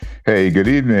Hey, good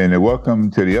evening, and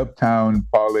welcome to the Uptown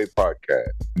Parlay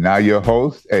Podcast. Now, your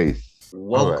host, Ace. All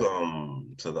right.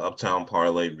 Welcome to the Uptown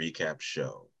Parlay Recap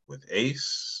Show with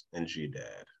Ace and G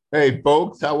Dad. Hey,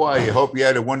 folks, how are you? Hope you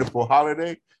had a wonderful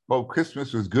holiday. Hope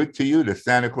Christmas was good to you. The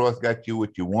Santa Claus got you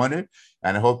what you wanted.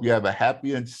 And I hope you have a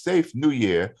happy and safe New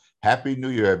Year. Happy New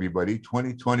Year, everybody.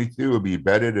 2023 will be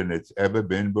better than it's ever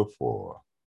been before.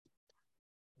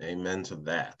 Amen to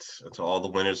that. And to all the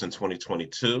winners in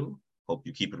 2022, hope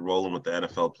you keep it rolling with the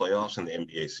NFL playoffs and the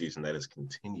NBA season that has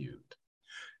continued.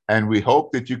 And we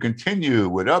hope that you continue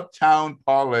with Uptown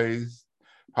Parlays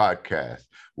podcast.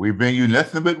 We bring you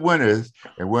nothing but winners.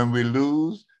 And when we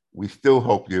lose, we still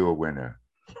hope you're a winner.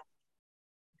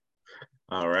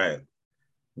 All right.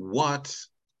 What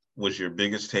was your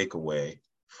biggest takeaway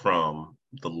from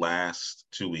the last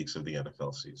 2 weeks of the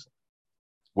NFL season?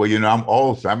 Well, I'm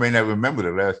old, so I may not remember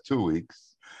the last 2 weeks.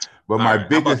 But how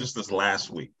about just this last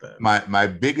week then? My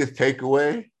biggest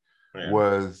takeaway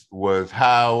was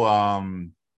how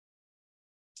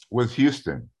was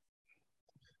Houston.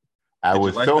 I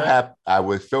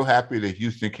was so happy that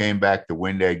Houston came back to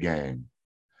win their game.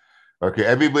 Okay,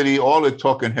 everybody, all the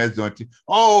talking heads on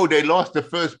they lost the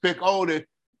first pick.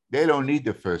 They don't need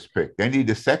the first pick. They need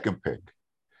the second pick.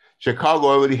 Chicago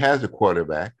already has a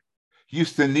quarterback.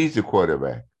 Houston needs a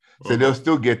quarterback. So they'll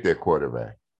still get their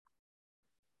quarterback.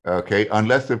 Okay,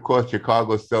 unless, of course,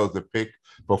 Chicago sells a pick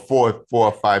for four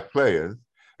or five players.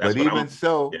 But even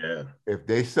so, if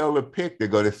they sell a pick, they're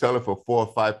going to sell it for 4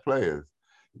 or 5 players.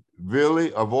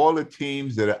 Really, of all the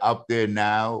teams that are up there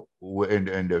now in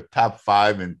the top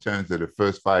 5 in terms of the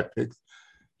first 5 picks,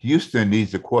 Houston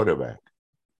needs a quarterback.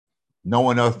 No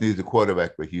one else needs a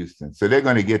quarterback but Houston. So they're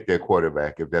going to get their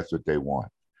quarterback if that's what they want.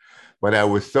 But I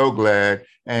was so glad.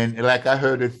 And like I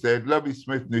heard it said, Lovie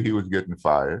Smith knew he was getting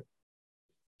fired.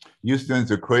 Houston's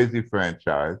a crazy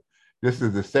franchise. This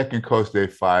is the second coach they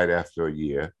fired after a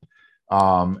year.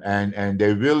 And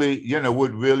they really,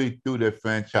 what really threw their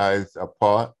franchise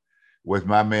apart was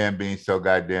my man being so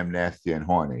goddamn nasty and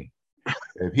horny.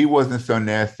 If he wasn't so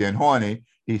nasty and horny,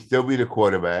 he'd still be the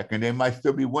quarterback, and they might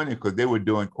still be winning because they were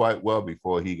doing quite well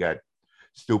before he got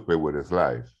stupid with his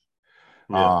life.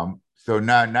 Yeah. So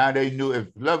now they knew if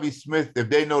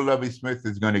they know Lovie Smith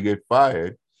is going to get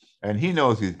fired, and he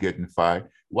knows he's getting fired,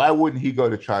 why wouldn't he go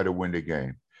to try to win the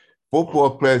game?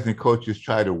 Football players and coaches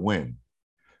try to win.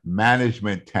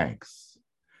 Management tanks.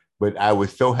 But I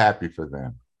was so happy for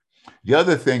them. The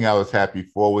other thing I was happy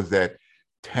for was that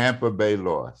Tampa Bay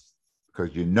lost,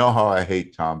 because you know how I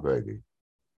hate Tom Brady.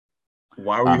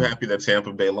 Why were you happy that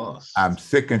Tampa Bay lost? I'm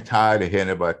sick and tired of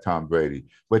hearing about Tom Brady.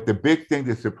 But the big thing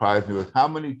that surprised me was how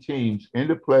many teams in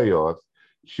the playoffs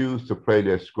choose to play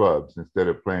their scrubs instead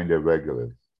of playing their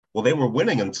regulars. Well, they were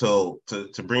winning until, to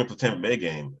bring up the Tampa Bay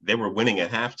game, they were winning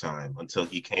at halftime until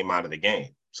he came out of the game.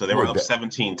 So they were up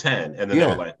 17-10, and then they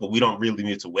were like, well, we don't really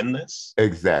need to win this.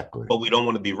 Exactly. But we don't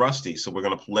want to be rusty, so we're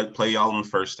going to play y'all in the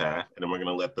first half, and then we're going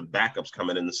to let the backups come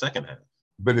in the second half.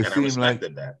 But it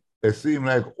seemed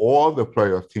like all the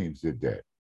playoff teams did that,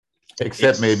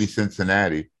 except maybe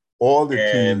Cincinnati. All the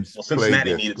teams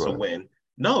Cincinnati needed to win.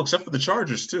 No, except for the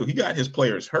Chargers, too. He got his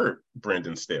players hurt,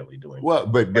 Brandon Staley doing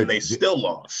but they still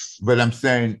lost. But I'm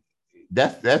saying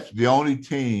that's the only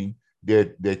team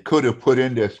that could have put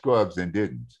in their scrubs and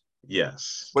didn't.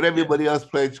 Yes. But everybody else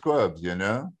played scrubs,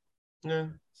 Yeah.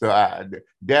 So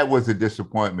that was a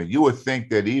disappointment. You would think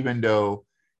that even though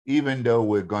we've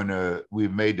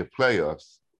made the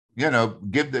playoffs,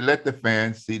 let the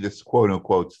fans see the quote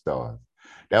unquote stars.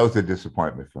 That was a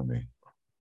disappointment for me.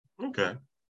 Okay.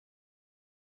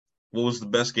 What was the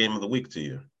best game of the week to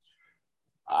you?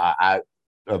 I'm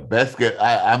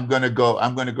gonna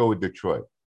go with Detroit.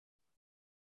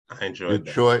 I enjoyed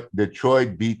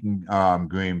Detroit beating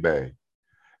Green Bay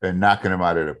and knocking them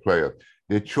out of the playoffs.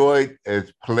 Detroit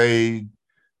has played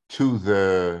to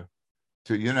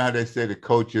how they say the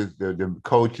coaches,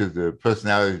 the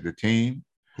personality of the team.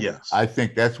 Yes. I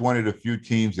think that's one of the few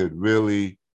teams that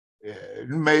really,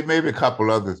 maybe a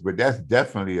couple others, but that's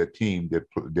definitely a team that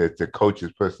the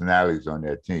coaches' personalities on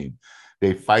their team.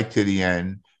 They fight to the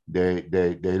end. They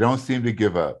don't seem to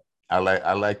give up. I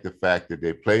like the fact that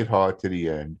they played hard to the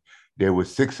end. They were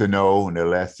 6-0 in their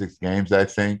last 6 games, I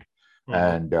think,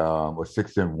 and or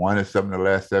 6-1 or something in the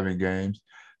last 7 games.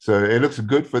 So it looks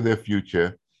good for their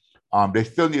future. They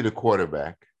still need a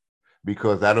quarterback,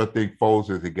 because I don't think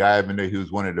Foles is the guy, even though he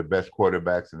was one of the best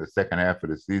quarterbacks in the second half of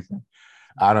the season.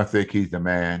 I don't think he's the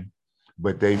man,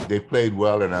 but they played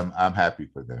well, and I'm happy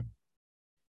for them.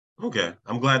 Okay.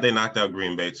 I'm glad they knocked out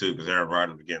Green Bay, too, because Aaron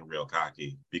Rodgers was getting real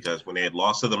cocky. Because when they had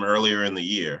lost to them earlier in the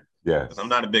year, because I'm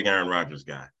not a big Aaron Rodgers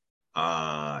guy.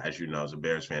 as you know, as a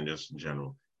Bears fan, just in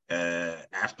general.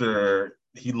 After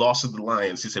he lost to the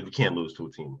Lions, he said, "We can't lose to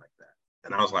a team like that."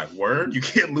 And I was like, "Word? You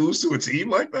can't lose to a team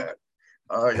like that?"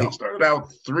 Y'all started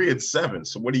out 3-7.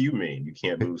 So what do you mean you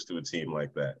can't lose to a team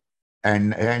like that?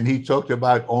 And he talked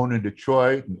about owning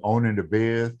Detroit and owning the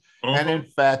Bears. Mm-hmm. And in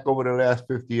fact, over the last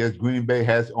 50 years, Green Bay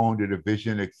has owned the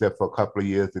division, except for a couple of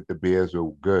years that the Bears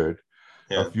were good,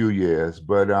 a few years.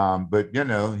 But you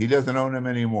know, he doesn't own them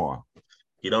anymore.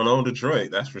 He don't own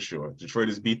Detroit, that's for sure. Detroit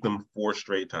has beat them 4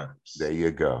 straight times. There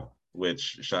you go.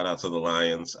 Which, shout out to the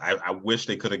Lions. I wish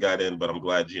they could have got in, but I'm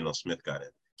glad Geno Smith got in.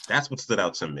 That's what stood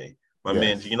out to me. My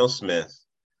man Geno Smith,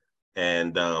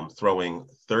 and throwing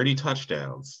 30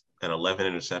 touchdowns and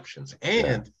 11 interceptions.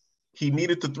 And he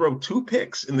needed to throw 2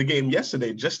 picks in the game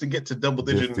yesterday just to get to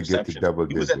double-digit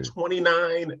interceptions. He was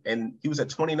at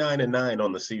 29 and 9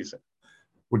 on the season.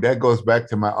 Well, that goes back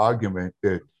to my argument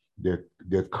that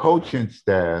the coaching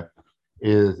staff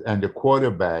and the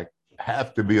quarterback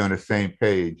have to be on the same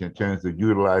page in terms of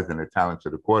utilizing the talents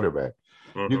of the quarterback.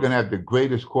 Mm-hmm. You can have the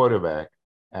greatest quarterback,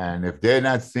 and if they're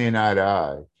not seeing eye to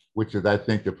eye, which is, I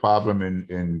think, the problem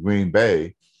in Green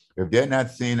Bay, if they're not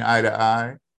seeing eye to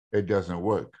eye, it doesn't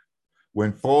work.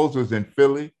 When Foles was in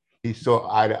Philly, he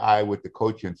saw eye to eye with the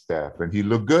coaching staff, and he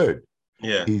looked good.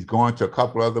 Yeah, he's going to a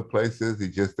couple other places. He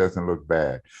just doesn't look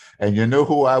bad. And you know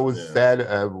who I was sad?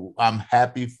 I'm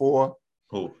happy for.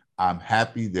 Who? I'm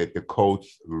happy that the coach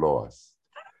lost.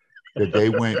 That they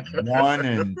went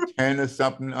 1-10 or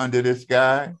something under this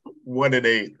guy.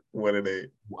 1-8. 1-8.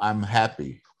 I'm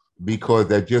happy because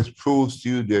that just proves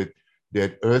to you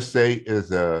that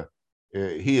Irsay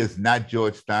he is not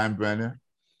George Steinbrenner.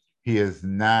 He is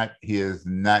not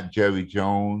Jerry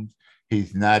Jones.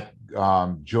 He's not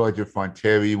Georgia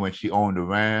Fonterri when she owned the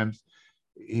Rams.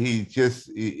 He's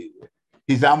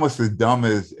almost as dumb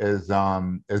as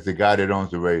the guy that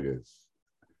owns the Raiders.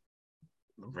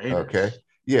 The Raiders. Okay.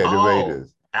 Yeah, the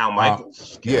Raiders. Al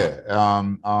Michaels. Yeah.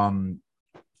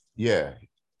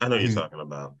 I know you're talking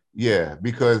about. Yeah,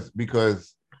 because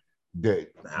they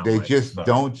just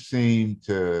don't seem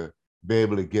to be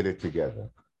able to get it together.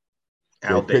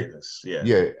 Al Davis,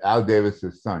 Al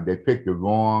Davis's son. They picked the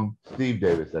wrong, Steve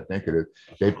Davis, I think it is.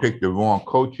 They picked the wrong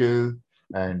coaches,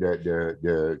 and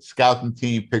the scouting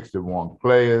team picks the wrong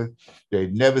players. They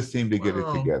never seem to get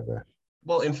it together.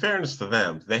 Well, in fairness to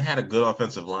them, they had a good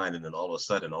offensive line, and then all of a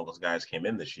sudden, all those guys came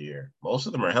in this year. Most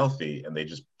of them are healthy, and they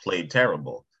just played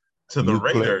terrible. To the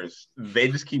Raiders, they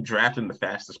just keep drafting the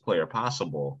fastest player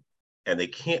possible, and they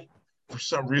can't, for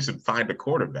some reason, find a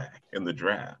quarterback in the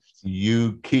draft.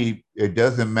 It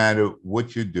doesn't matter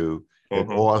what you do, it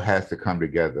all has to come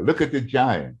together. Look at the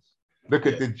Giants. Look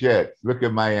at the Jets. Look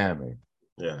at Miami.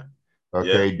 Yeah.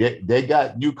 Okay. Yeah. They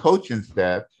got new coaching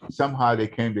staff. Somehow they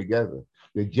came together.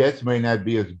 The Jets may not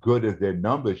be as good as their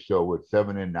numbers show with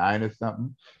 7-9 or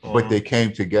something, but they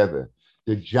came together.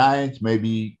 The Giants may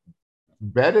be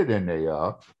better than they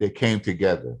are. They came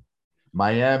together.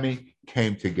 Miami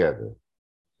came together.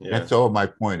 Yeah. That's all my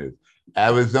point is.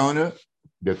 Arizona,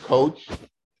 the coach,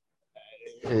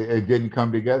 it didn't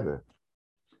come together.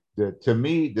 To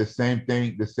me, the same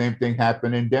thing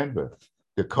happened in Denver.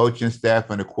 The coaching staff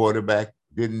and the quarterback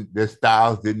their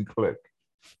styles didn't click.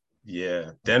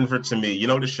 Yeah, Denver, to me, you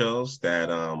know, the shows that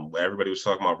everybody was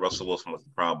talking about Russell Wilson was the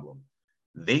problem.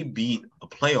 They beat a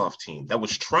playoff team that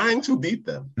was trying to beat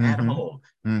them at home.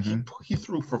 He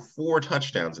threw for 4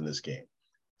 touchdowns in this game.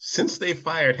 Since they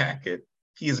fired Hackett,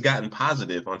 he has gotten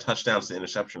positive on touchdowns to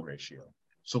interception ratio.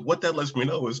 So what that lets me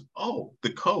know is,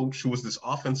 the coach, who was this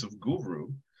offensive guru,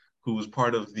 who was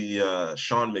part of the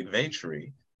Sean McVay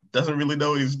tree, doesn't really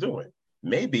know what he's doing.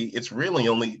 Maybe it's really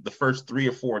only the first 3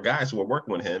 or 4 guys who are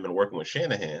working with him and working with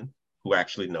Shanahan who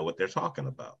actually know what they're talking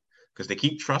about. Because they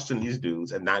keep trusting these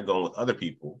dudes and not going with other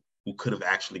people who could have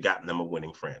actually gotten them a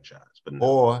winning franchise. But no.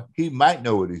 Or he might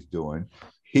know what he's doing.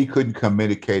 He couldn't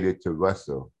communicate it to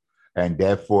Russell. And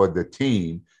therefore the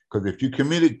team, because if you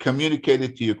communicate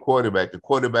it to your quarterback, the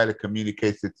quarterback that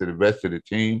communicates it to the rest of the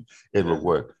team, it will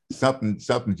work. Something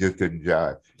just didn't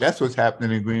jive. That's what's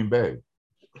happening in Green Bay.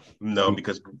 No,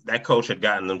 because that coach had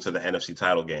gotten them to the NFC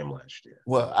title game last year.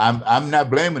 Well, I'm not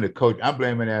blaming the coach. I'm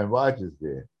blaming Aaron Rodgers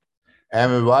there.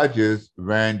 Aaron Rodgers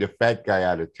ran the fat guy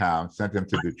out of town, sent him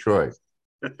to Detroit.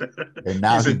 And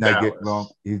now he's not getting along.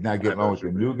 He's not getting along with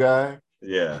the new guy.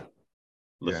 Yeah.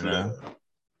 You know?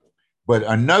 But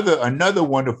another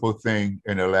wonderful thing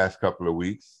in the last couple of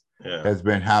weeks has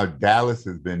been how Dallas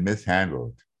has been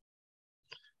mishandled.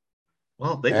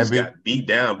 Well, they just got beat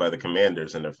down by the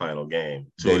Commanders in their final game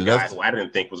to a guy who I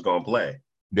didn't think was going to play.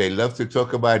 They love to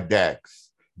talk about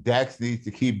Dax. Dax needs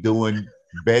to keep doing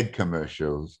bed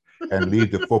commercials and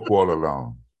leave the football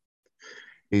alone.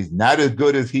 He's not as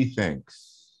good as he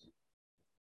thinks.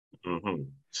 Mm-hmm.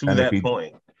 To that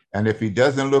point. And if he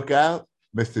doesn't look out,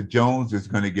 Mr. Jones is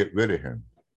going to get rid of him.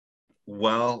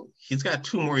 Well, he's got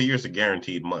 2 more years of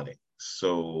guaranteed money.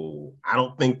 So I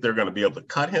don't think they're going to be able to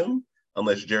cut him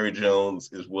unless Jerry Jones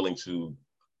is willing to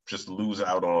just lose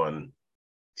out on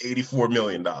 $84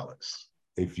 million.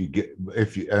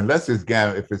 Unless it's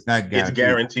if it's not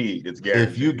guaranteed, it's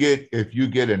guaranteed. If you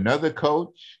get another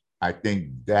coach, I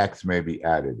think Dax may be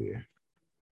out of there.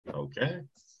 Okay.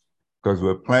 Because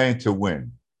we're playing to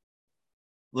win.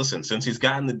 Listen, since he's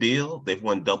gotten the deal, they've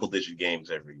won double-digit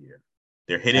games every year.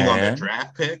 They're hitting on their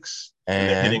draft picks and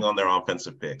they're hitting on their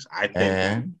offensive picks. I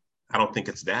don't think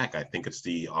it's Dak. I think it's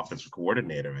the offensive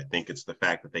coordinator. I think it's the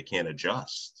fact that they can't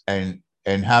adjust. And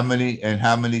how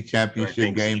many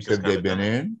championship games have they been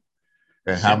in?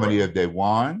 And 0. How many have they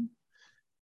won?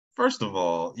 First of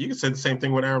all, you can say the same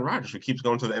thing with Aaron Rodgers, who keeps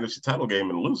going to the NFC title game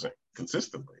and losing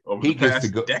consistently over the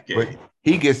past decade. But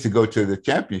he gets to go to the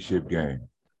championship game.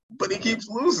 But he keeps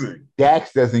losing.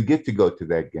 Dax doesn't get to go to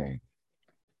that game.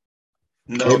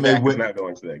 No, Dak is not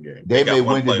going to that game. They may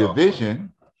win the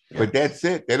division, but that's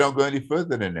it. They don't go any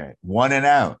further than that. 1 and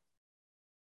out.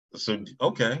 So,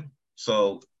 okay.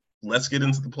 So let's get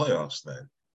into the playoffs then.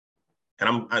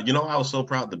 And I was so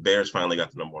proud the Bears finally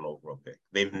got the number 1 overall pick.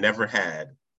 They've never had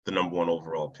the number 1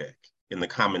 overall pick in the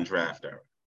common draft era.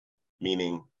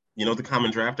 Meaning, the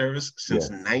common draft era is since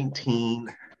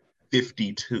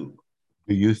 1952.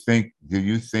 Do you think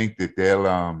that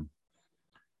they'll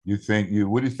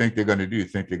what do you think they're going to do? You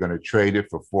think they're going to trade it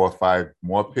for 4 or 5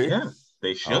 more picks? Yeah,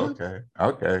 they should.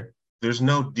 Okay. There's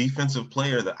no defensive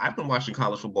player that I've been watching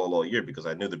college football all year because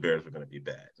I knew the Bears were going to be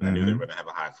bad. And I knew they were going to have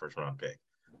a high first-round pick.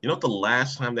 You know what the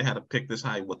last time they had a pick this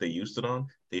high, what they used it on?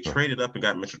 They traded up and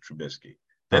got Mitchell Trubisky.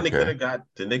 Then they could have got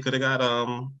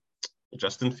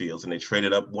Justin Fields, and they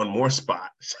traded up 1 more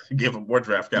spot to give them more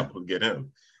draft capital to get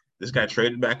him. This guy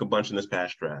traded back a bunch in this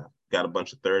past draft, got a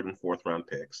bunch of 3rd and 4th round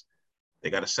picks. They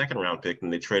got a 2nd round pick,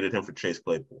 and they traded him for Chase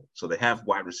Claypool. So they have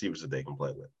wide receivers that they can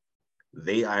play with.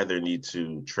 They either need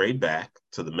to trade back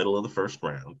to the middle of the 1st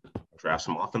round, draft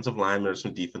some offensive linemen or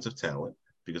some defensive talent,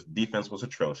 because the defense was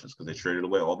atrocious because they traded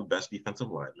away all the best defensive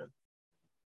linemen.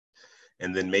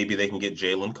 And then maybe they can get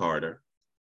Jalen Carter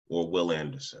or Will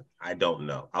Anderson. I don't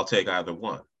know. I'll take either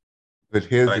one.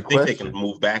 But I think they can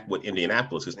move back with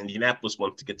Indianapolis because Indianapolis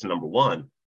wants to get to number 1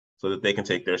 so that they can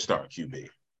take their star QB.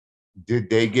 Did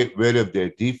they get rid of their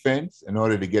defense in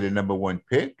order to get a number 1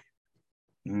 pick?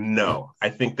 No. I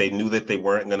think they knew that they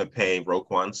weren't going to pay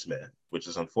Roquan Smith, which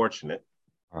is unfortunate.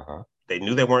 They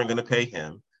knew they weren't going to pay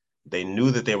him. They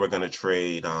knew that they were going to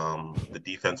trade the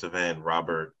defensive end,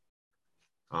 Robert.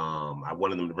 I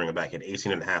wanted them to bring him back. He had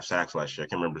 18.5 sacks last year. I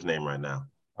can't remember his name right now.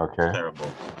 Okay.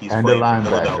 Terrible. He's played for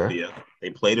Philadelphia. They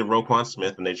played at Roquan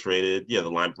Smith, and they traded,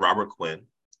 Robert Quinn,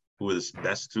 who was the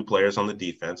best 2 players on the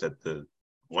defense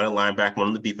one at linebacker, one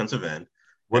on the defensive end.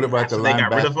 What about the linebacker? They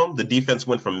got rid of him. The defense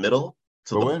went from middle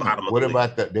to the bottom of the league. What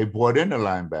about that? They brought in a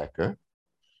linebacker.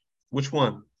 Which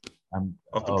one?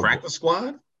 Of the practice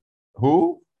squad?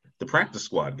 Who? The practice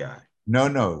squad guy.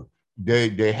 No.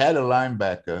 They had a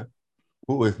linebacker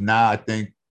who is now, I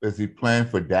think, is he playing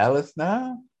for Dallas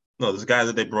now? No, this guy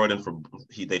that they brought in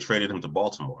they traded him to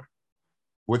Baltimore.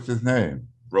 What's his name?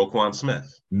 Roquan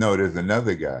Smith. No, there's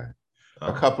another guy.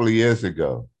 A couple of years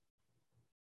ago.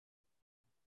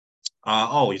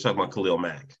 You're talking about Khalil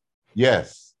Mack.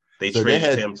 Yes. They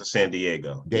traded him to San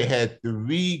Diego. They had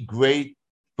 3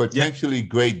 potentially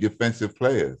great defensive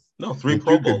players. No, 3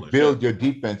 Pro Bowlers. You could build your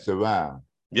defense around.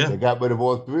 Yeah. They got rid of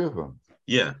all 3 of them.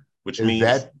 Yeah, which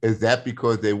means... Is that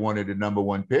because they wanted the number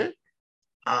 1 pick?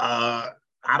 I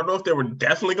don't know if they were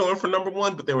definitely going for number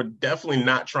 1, but they were definitely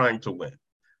not trying to win.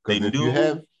 If you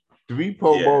have 3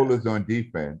 Pro Bowlers on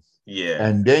defense, yeah,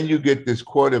 and then you get this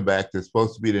quarterback that's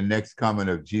supposed to be the next coming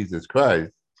of Jesus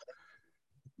Christ,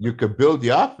 you could build the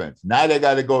offense. Now they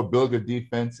got to go build a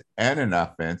defense and an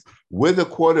offense with a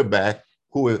quarterback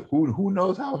who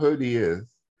knows how hurt he is.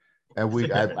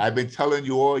 And I've been telling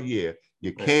you all year,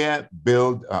 you can't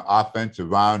build an offense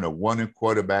around a 1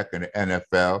 quarterback in the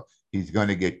NFL. He's going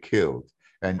to get killed.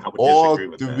 And all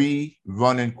 3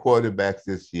 running quarterbacks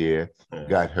this year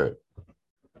got hurt.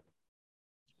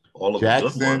 All of the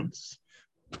good ones.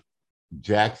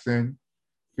 Jackson,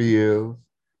 Fields,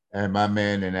 and my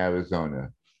man in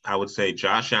Arizona. I would say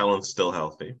Josh Allen's still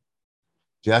healthy.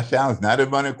 Josh Allen's not a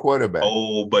running quarterback.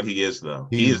 Oh, but he is, though.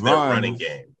 He is their running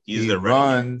game. He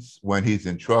runs when he's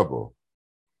in trouble.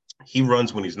 He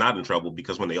runs when he's not in trouble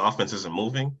because when the offense isn't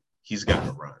moving, he's got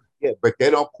to run. Yeah, but they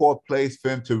don't call plays for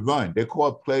him to run. They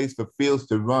call plays for Fields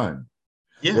to run.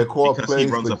 Yeah, because he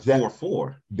runs a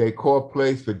 4-4. They call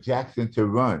plays for Jackson to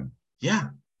run. Yeah,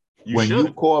 when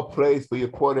you call plays for your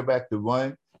quarterback to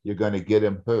run, you're going to get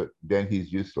him hurt. Then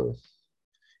he's useless.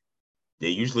 They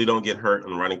usually don't get hurt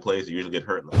in running plays. They usually get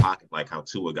hurt in the pocket, like how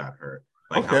Tua got hurt,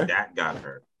 like how Dak got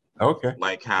hurt. Okay.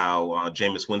 Like how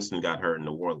Jameis Winston got hurt in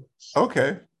New Orleans.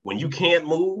 Okay. When you can't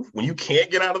move, when you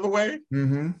can't get out of the way,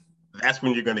 that's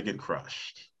when you're going to get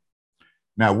crushed.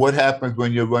 Now, what happens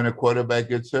when your running quarterback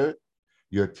gets hurt?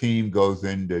 Your team goes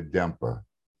into Denver.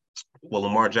 Well,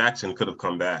 Lamar Jackson could have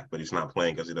come back, but he's not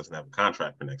playing because he doesn't have a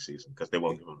contract for next season because they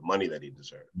won't give him the money that he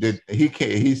deserves.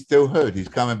 He's still hurt. He's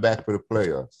coming back for the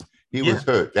playoffs. He was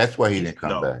hurt. That's why he didn't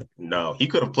come back. No, he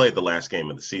could have played the last game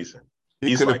of the season.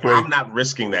 He's like, I'm not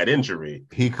risking that injury.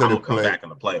 He could have come back in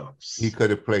the playoffs. He could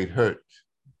have played hurt.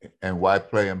 And why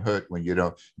play him hurt when you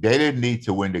don't? They didn't need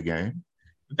to win the game.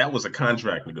 That was a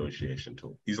contract negotiation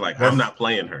tool. He's like, I'm not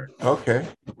playing hurt. Okay.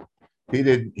 He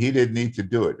didn't need to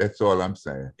do it. That's all I'm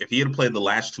saying. If he had played the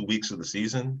last 2 weeks of the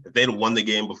season, if they'd have won the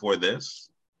game before this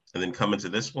and then come into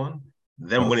this one,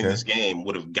 them winning this game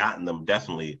would have gotten them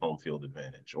definitely home field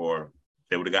advantage, or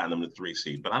they would have gotten them the 3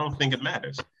 seed. But I don't think it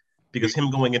matters because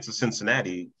him going into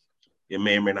Cincinnati, it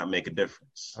may or may not make a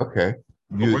difference. Okay.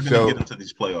 But we're going to get into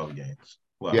these playoff games.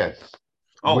 Well, yes.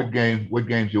 What games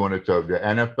do you want to talk? The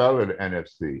NFL or the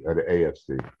NFC or the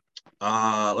AFC?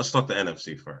 Let's talk the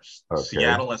NFC first. Okay.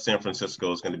 Seattle at San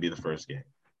Francisco is going to be the first game.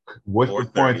 What's the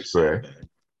point spread?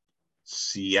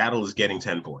 Seattle is getting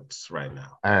 10 points right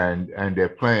now. And they're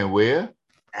playing where?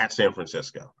 At San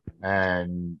Francisco.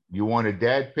 And you want a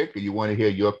dad pick or you want to hear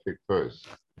your pick first?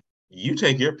 You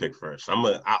take your pick first.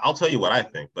 I'll tell you what I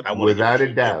think, but I want without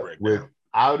a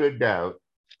doubt,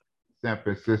 San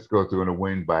Francisco is going to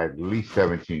win by at least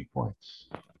 17 points.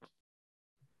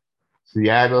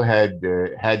 Seattle had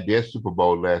their Super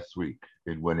Bowl last week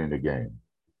in winning the game,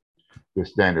 the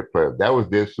standard playoff. That was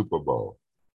their Super Bowl.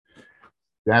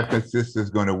 San Francisco is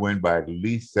going to win by at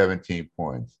least 17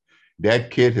 points. That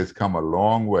kid has come a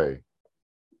long way.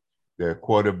 Their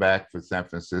quarterback for San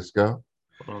Francisco.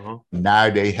 Now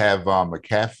they have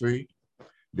McCaffrey.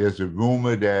 There's a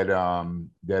rumor that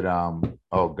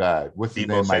oh God, what's his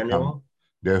name? Might come.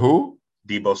 The who?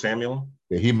 Deebo Samuel.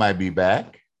 That he might be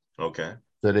back. Okay.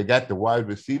 So they got the wide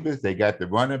receivers, they got the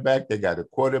running back, they got the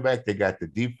quarterback, they got the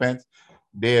defense.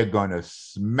 They're gonna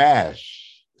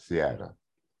smash Seattle.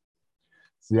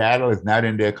 Seattle is not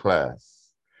in their class.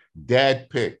 Dad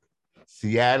pick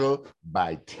Seattle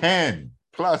by 10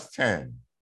 plus 10.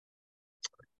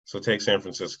 So take San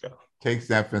Francisco. Take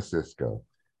San Francisco.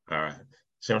 All right.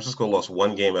 San Francisco lost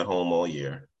 1 game at home all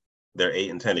year. They're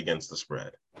 8-10 against the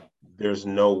spread. There's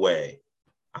no way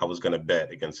I was going to bet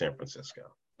against San Francisco.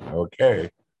 Okay.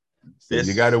 So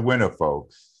you got a winner,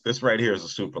 folks. This right here is a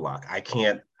super lock. I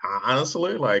can't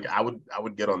honestly, like I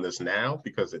would get on this now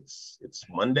because it's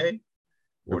Monday.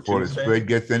 Before the spread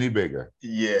gets any bigger.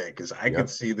 Yeah, because I could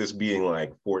see this being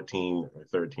like 14 or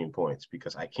 13 points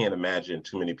because I can't imagine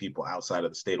too many people outside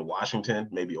of the state of Washington,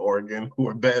 maybe Oregon, who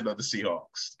are betting on the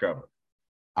Seahawks cover.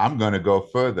 I'm going to go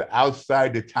further.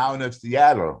 Outside the town of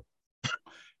Seattle.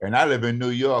 And I live in New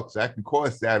York, so I can call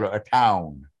Seattle a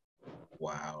town.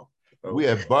 Wow. Okay. We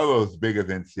have boroughs bigger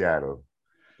than Seattle.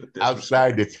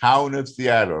 Outside the town of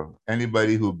Seattle,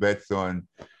 anybody who bets on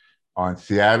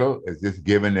Seattle is just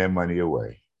giving their money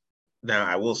away. Now,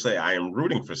 I will say I am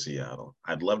rooting for Seattle.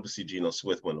 I'd love to see Geno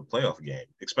Smith win a playoff game,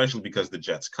 especially because the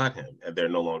Jets cut him and they're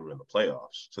no longer in the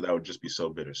playoffs. So that would just be so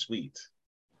bittersweet.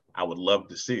 I would love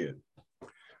to see it.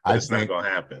 But it's not going to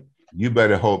happen. You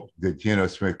better hope that Geno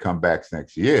Smith comes back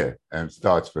next year and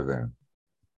starts for them.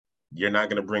 You're not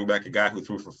going to bring back a guy who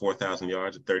threw for 4,000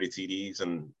 yards and 30 TDs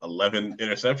and 11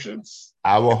 interceptions?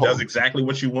 Does exactly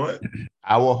what you want?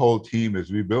 Our whole team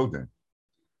is rebuilding.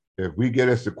 If we get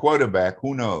us a quarterback,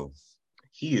 who knows?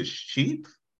 He is cheap.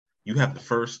 You have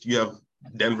you have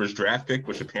Denver's draft pick,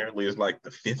 which apparently is like the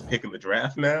 5th pick in the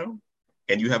draft now.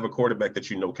 And you have a quarterback that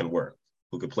you know can work,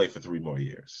 who could play for 3 more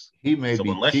years. He may be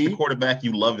unless cheap, the quarterback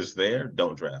you love is there,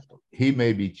 don't draft him. He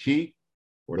may be cheap,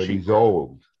 but he's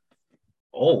old.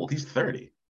 Old? He's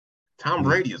 30. Tom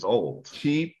Brady is old.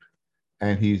 Cheap,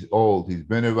 and he's old. He's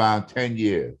been around 10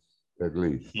 years, at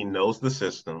least. He knows the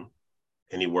system,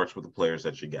 and he works with the players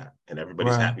that you got, and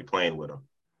everybody's happy playing with him.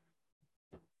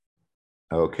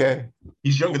 Okay.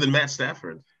 He's younger than Matt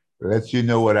Stafford. Lets you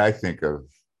know what I think of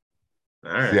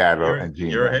Seattle and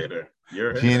Geno. You're a hater.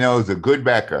 Geno's a good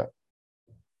backup.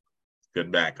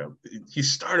 Good backup. He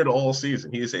started all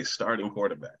season. He is a starting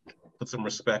quarterback. Put some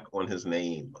respect on his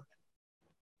name.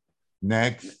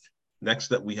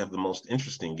 Next up, we have the most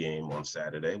interesting game on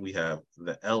Saturday. We have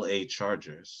the LA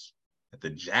Chargers at the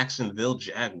Jacksonville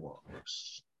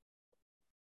Jaguars.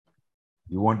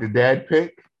 You want the dad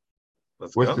pick?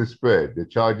 Let's What's go. the spread? The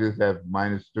Chargers have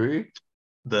 -3?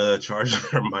 The Chargers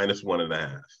are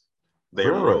 -1.5. They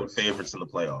are road favorites in the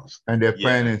playoffs. And they're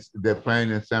playing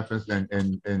in San Francisco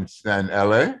in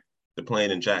LA? They're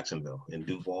playing in Jacksonville, in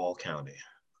Duval County.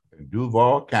 In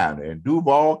Duval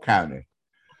County.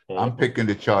 I'm picking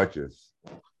the Chargers.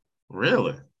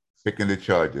 Really? Picking the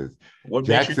Chargers. What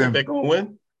makes you think they're going to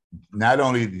win? Not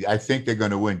only, I think they're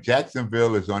going to win.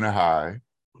 Jacksonville is on a high.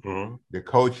 Mm-hmm. The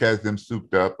coach has them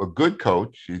souped up. A good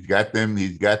coach. He's got them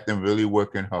really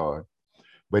working hard.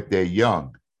 But they're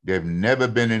young. They've never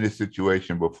been in this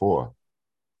situation before.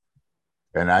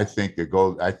 And I think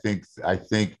I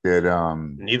think that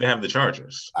neither have the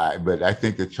Chargers. But I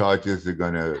think the Chargers are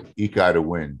gonna eke out a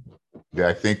win.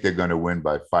 I think they're gonna win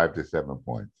by 5 to 7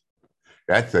 points.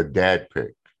 That's a dad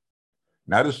pick.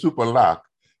 Not a super lock,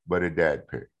 but a dad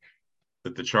pick.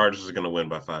 That the Chargers are gonna win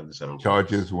by 5 to 7 points.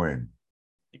 Chargers win.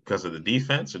 Because of the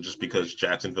defense, or just because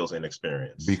Jacksonville's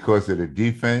inexperienced? Because of the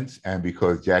defense, and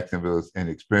because Jacksonville's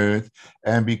inexperienced,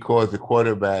 and because the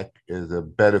quarterback is a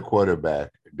better quarterback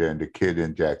than the kid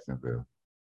in Jacksonville.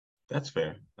 That's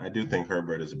fair. I do think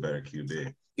Herbert is a better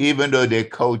QB. Even though their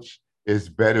coach is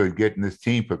better at getting this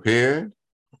team prepared,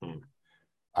 mm-hmm.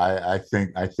 I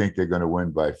think they're going to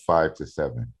win by 5 to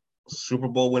 7. Super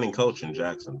Bowl winning coach in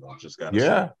Jacksonville. Just got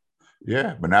to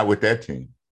say. But not with that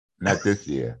team. Not this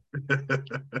year.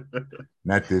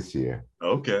 Not this year.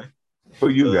 Okay. Who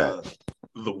you got?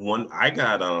 The one I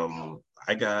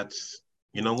got,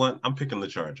 you know what? I'm picking the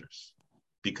Chargers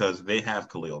because they have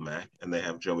Khalil Mack and they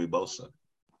have Joey Bosa.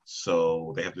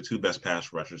 So they have the two best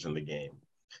pass rushers in the game.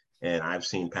 And I've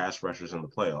seen pass rushers in the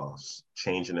playoffs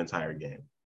change an entire game.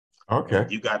 Okay.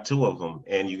 You got two of them,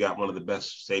 and you got one of the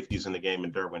best safeties in the game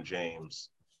in Derwin James.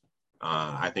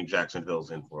 I think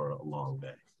Jacksonville's in for a long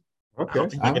day. Okay. I don't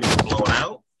think they're going to get blown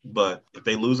out, but if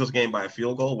they lose this game by a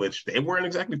field goal, which they weren't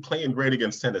exactly playing great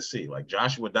against Tennessee, like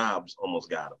Joshua Dobbs almost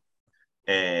got him.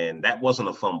 And that wasn't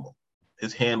a fumble.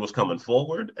 His hand was coming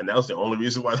forward, and that was the only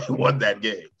reason why they won that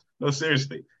game. No,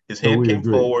 seriously. His hand came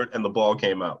forward, and the ball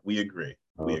came out. We agree.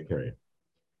 We agree.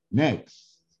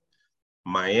 Next.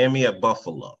 Miami at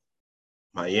Buffalo.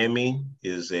 Miami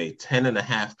is a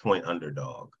 10.5-point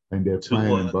underdog. And they're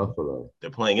playing in Buffalo. They're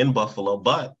playing in Buffalo,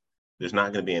 but there's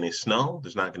not going to be any snow.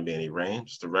 There's not going to be any rain.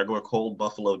 Just a regular cold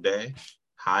Buffalo day,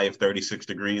 high of 36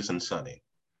 degrees and sunny.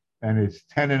 And it's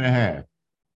 10.5.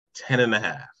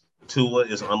 10.5. Tua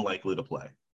is unlikely to play.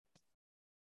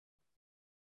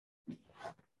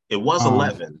 It was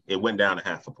 11. It went down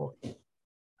 0.5 point.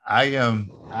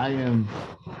 I'm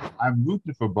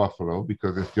rooting for Buffalo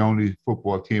because it's the only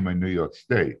football team in New York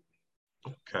State.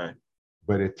 Okay.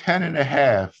 But at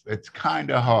 10.5, it's kind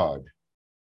of hard.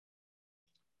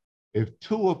 If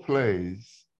Tua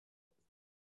plays,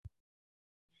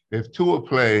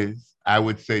 I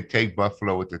would say take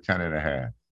Buffalo with the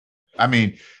 10.5. I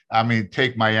mean,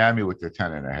 take Miami with the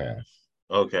 10.5.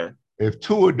 Okay. If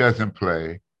Tua doesn't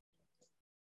play,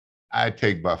 I'd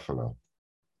take Buffalo.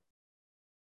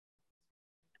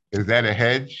 Is that a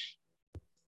hedge?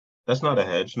 That's not a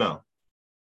hedge, no.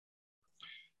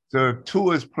 So if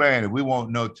Tua's playing, we won't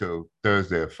know till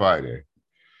Thursday or Friday.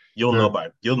 You'll know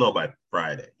by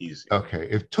Friday. Easy. Okay.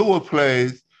 If Tua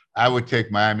plays, I would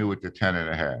take Miami with the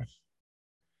 10.5.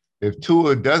 If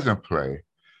Tua doesn't play,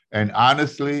 and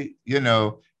honestly, he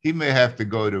may have to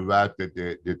go the route that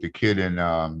the kid in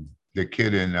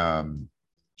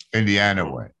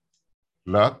Indiana went.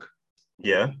 Luck.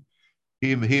 Yeah.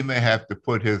 He may have to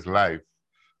put his life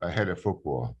ahead of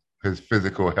football, his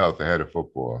physical health ahead of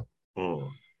football.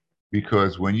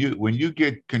 Because when you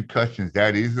get concussions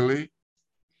that easily,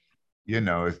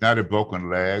 it's not a broken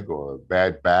leg or a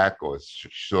bad back or a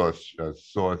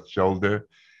sore shoulder.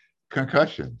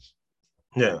 Concussions.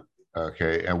 Yeah.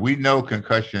 Okay. And we know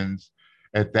concussions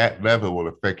at that level will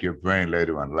affect your brain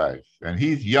later in life. And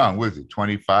he's young. What is it,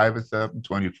 25 or something?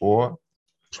 24?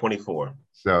 24.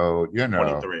 So,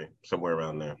 23, somewhere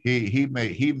around there. He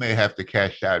may have to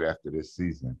cash out after this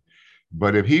season.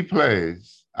 But if he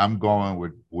plays, I'm going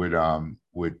with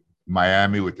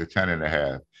Miami with the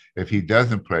 10.5. If he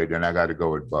doesn't play, then I got to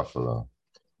go with Buffalo.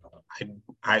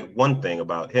 One thing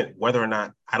about him, whether or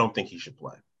not, I don't think he should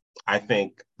play. I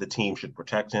think the team should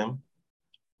protect him.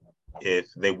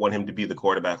 If they want him to be the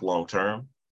quarterback long term,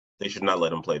 they should not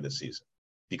let him play this season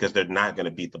because they're not going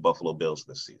to beat the Buffalo Bills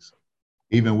this season.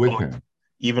 Even with him?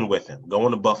 Even with him.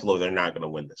 Going to Buffalo, they're not going to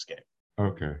win this game.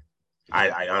 Okay.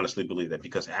 I honestly believe that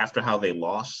because after how they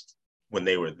lost when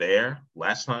they were there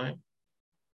last time,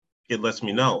 it lets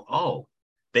me know,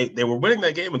 They were winning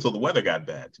that game until the weather got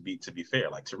bad. To be fair,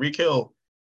 like Tyreek Hill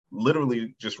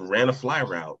literally just ran a fly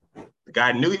route. The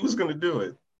guy knew he was going to do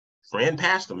it, ran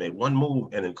past him, made one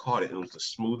move, and then caught it, and it was the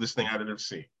smoothest thing out of the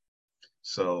sea.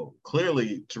 So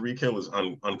clearly, Tyreek Hill is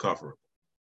uncoverable.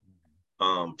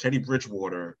 Teddy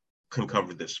Bridgewater can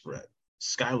cover this spread.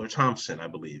 Skylar Thompson, I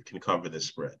believe, can cover this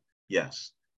spread.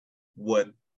 Yes.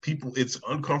 It's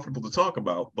uncomfortable to talk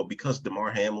about, but because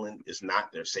Damar Hamlin is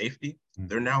not their safety,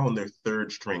 they're now on their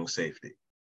third string safety.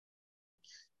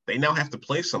 They now have to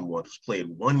play someone who's played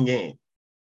one game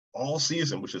all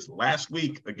season, which is last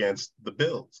week against the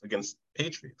Bills, against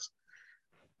Patriots.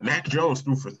 Mac Jones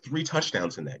threw for 3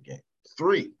 touchdowns in that game.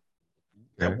 3. Okay.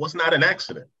 That was not an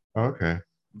accident. Okay.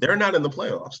 They're not in the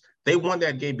playoffs. They won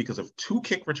that game because of 2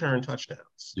 kick return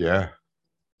touchdowns. Yeah.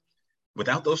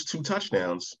 Without those 2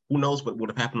 touchdowns, who knows what would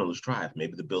have happened on this drive?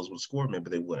 Maybe the Bills would have scored, maybe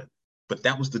they wouldn't. But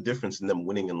that was the difference in them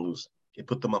winning and losing. It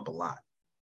put them up a lot.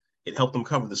 It helped them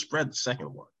cover the spread the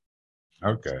second one.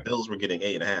 Okay. The Bills were getting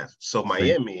 8.5. So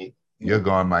Miami. You're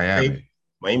going Miami.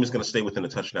 Miami's going to stay within a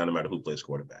touchdown no matter who plays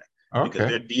quarterback. Okay. Because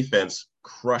their defense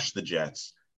crushed the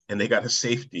Jets, and they got a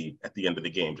safety at the end of the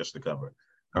game just to cover.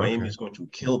 Miami is going to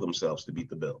kill themselves to beat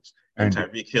the Bills. And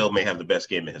Tyreek Hill may have the best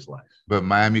game of his life. But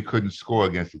Miami couldn't score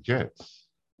against the Jets.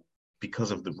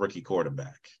 Because of the rookie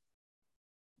quarterback.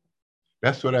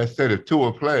 That's what I said. If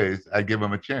Tua plays, I give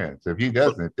him a chance. If he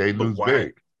doesn't, they lose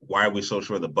big. Why are we so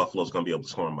sure that Buffalo's going to be able to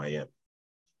score in Miami?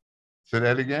 Say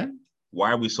that again?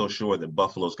 Why are we so sure that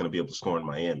Buffalo's going to be able to score in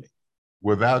Miami?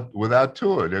 Without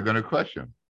Tua, they're going to crush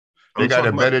him. They got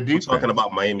a better defense. I'm talking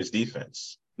about Miami's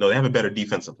defense. No, they have a better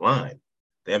defensive line.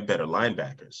 They have better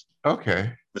linebackers.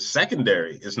 Okay. The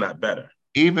secondary is not better.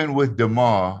 Even with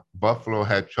DeMar, Buffalo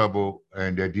had trouble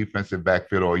in their defensive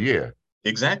backfield all year.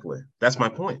 Exactly. That's my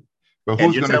point. But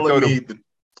who's going to throw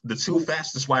the 2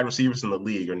 fastest wide receivers in the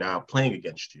league are now playing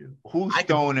against you? Who's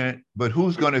throwing it? But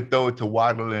who's going to throw it to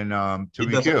Waddle and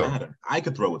Tyreek Hill? Matter. I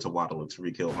could throw it to Waddle and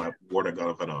Tyreek Hill, my water gun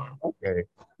of an arm. Okay.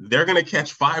 They're going to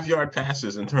catch 5-yard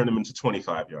passes and turn them into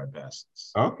 25-yard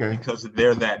passes. Okay. Because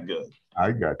they're that good.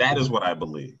 I got that. Is what I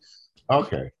believe.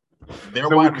 Okay. Their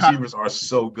wide receivers are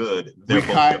so good. We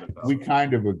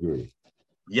kind of agree.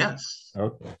 Yes.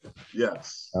 Okay.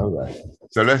 Yes. All right.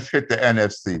 So let's hit the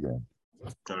NFC then.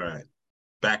 All right.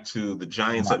 Back to the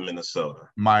Giants at Minnesota.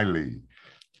 My league.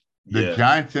 The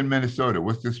Giants in Minnesota.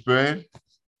 What's the spread?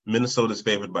 Minnesota's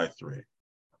favored by 3.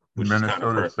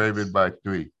 Minnesota's favored by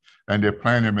 3. And they're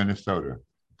playing in Minnesota.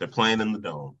 They're playing in the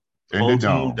Dome.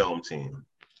 Dome team.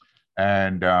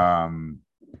 And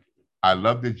I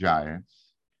love the Giants.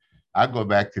 I go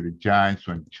back to the Giants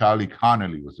when Charlie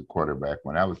Connolly was the quarterback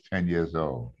when I was 10 years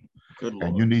old. Good Lord.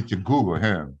 And you need to Google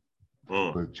him.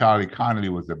 Because Charlie Connolly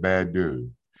was a bad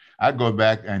dude. I go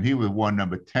back, and he was worn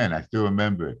number 10. I still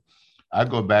remember it. I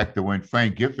go back to when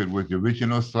Frank Gifford was the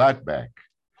original slot back.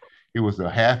 He was a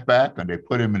halfback, and they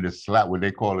put him in the slot, what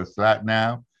they call a slot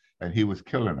now, and he was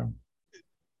killing them.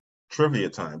 Trivia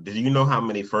time. Did you know how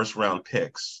many first-round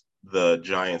picks the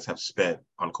Giants have spent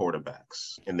on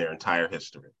quarterbacks in their entire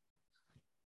history?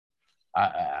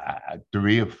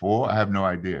 3 or 4? I have no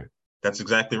idea. That's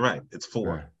exactly right. It's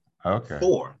 4. Yeah. Okay.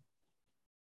 4.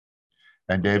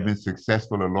 And they've been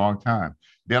successful a long time.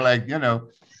 They're like, there are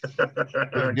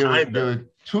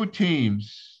 2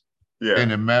 teams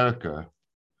in America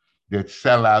that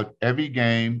sell out every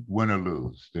game, win or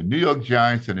lose. The New York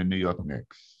Giants and the New York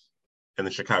Knicks. And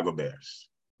the Chicago Bears.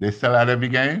 They sell out every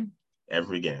game?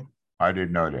 Every game. I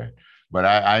didn't know that. But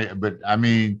I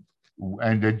mean,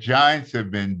 and the Giants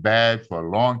have been bad for a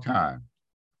long time.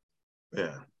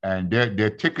 Yeah. And their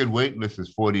ticket wait list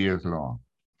is 40 years long.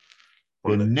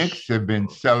 The Knicks have been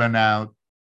selling out.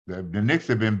 The Knicks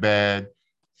have been bad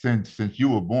since you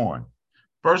were born.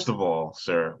 First of all,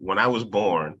 sir, when I was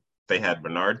born, they had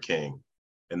Bernard King,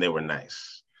 and they were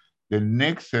nice. The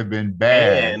Knicks have been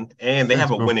bad. And they have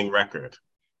a winning record.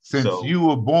 Since you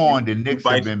were born, the Knicks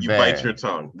have been bad. You bite your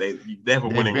tongue. They have a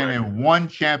winning record. They've been in 1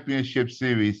 championship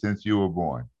series since you were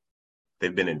born.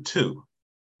 They've been in 2.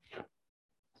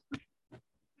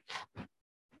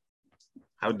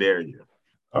 How dare you?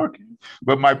 Okay.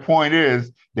 But my point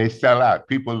is, they sell out.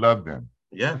 People love them.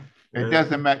 Yeah. It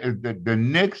doesn't matter. The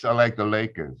Knicks are like the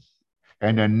Lakers,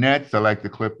 and the Nets are like the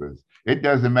Clippers. It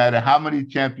doesn't matter how many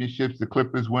championships the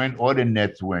Clippers win or the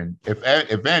Nets win, if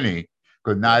any,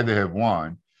 because neither have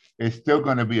won. It's still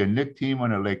going to be a Knick team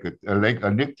on a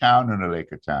Knick town and a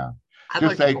Laker town.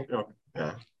 Just like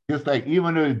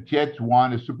even though the Jets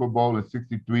won the Super Bowl in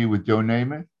 '63 with Joe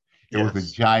Namath, it was a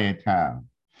giant town.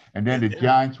 And then the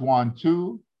Giants won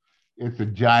 2. It's a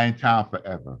giant town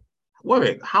forever.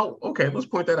 Wait, how? Okay, let's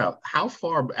point that out. How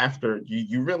far after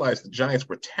you realize the Giants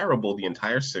were terrible the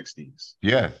entire 60s?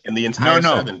 Yes. In the entire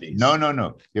 70s?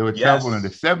 No. They were terrible in the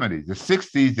Yes. 70s. The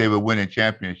 60s, they were winning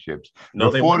championships.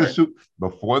 No, they weren't.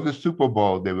 Before the Super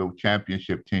Bowl, they were a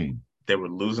championship team. They were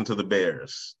losing to the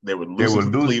Bears. They were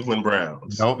losing to the Cleveland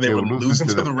Browns. Nope, they were losing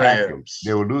to the Rams.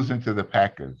 They were losing to the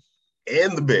Packers.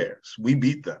 And the Bears. We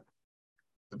beat them.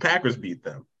 The Packers beat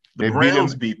them. The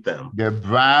Browns beat them. The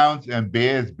Browns and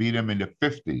Bears beat them in the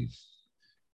 50s.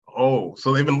 Oh,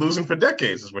 so they've been losing for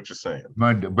decades, is what you're saying.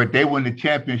 But they won the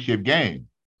championship game.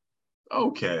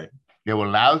 Okay. They were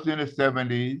lousy in the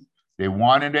 70s. They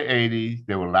won in the 80s.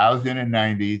 They were lousy in the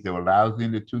 90s. They were lousy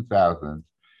in the 2000s.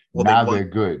 Well, now they're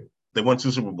good. They won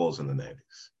 2 Super Bowls in the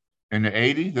 90s. In the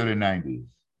 80s or the 90s?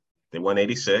 They won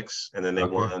 86, and then they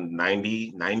won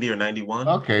 90 or 91.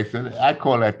 Okay, so I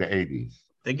call that the 80s.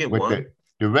 They get one.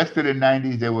 The rest of the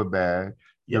 90s, they were bad.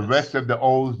 Yes. The rest of the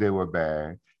O's, they were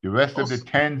bad. The rest of the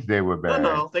 10s, they were bad.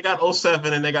 No, they got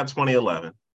 07 and they got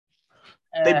 2011.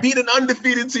 They beat an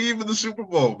undefeated team in the Super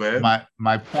Bowl, man.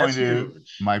 My point is,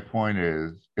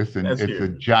 it's a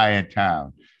giant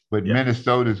town, but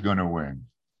Minnesota's going to win.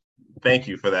 Thank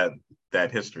you for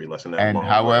that history lesson. And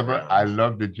however, I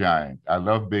love the Giants. I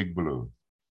love Big Blue.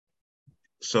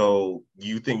 So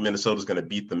you think Minnesota's going to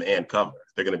beat them and cover?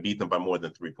 They're going to beat them by more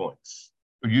than 3 points.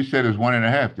 You said it's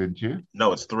 1.5, didn't you?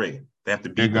 No, it's 3. They have to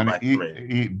beat them by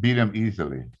 3. Beat them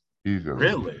easily.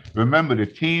 Really? Remember, the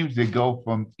teams that go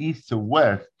from east to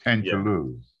west tend to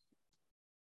lose.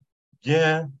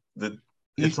 Yeah.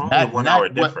 It's only a 1 hour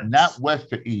difference. Not west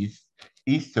to east.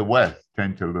 East to west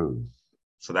tend to lose.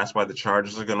 So that's why the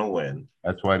Chargers are going to win.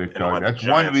 That's why the Chargers. That's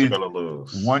one reason. Are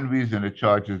lose. One reason the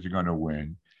Chargers are going to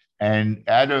win. And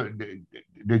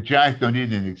the Giants don't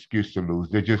need an excuse to lose.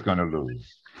 They're just going to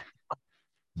lose.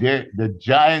 The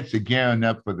Giants are gearing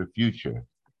up for the future.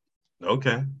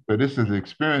 Okay. So this is an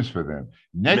experience for them.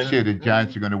 Next year, the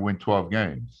Giants are going to win 12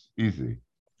 games. Easy.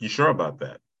 You sure about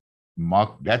that?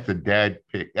 Mark, that's a dad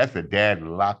pick. That's a dad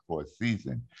lock for a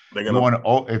season.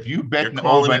 If you bet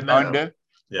over and under,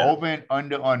 over and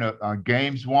under on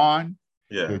games won,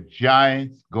 the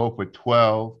Giants go for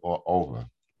 12 or over.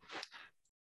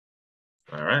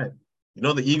 All right. You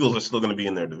know the Eagles are still going to be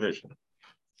in their division.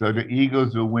 So the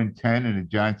Eagles will win 10 and the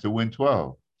Giants will win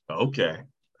 12. Okay.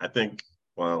 I think,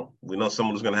 well, we know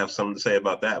someone's going to have something to say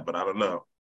about that, but I don't know.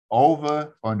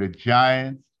 Over on the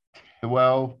Giants,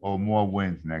 12 or more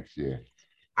wins next year.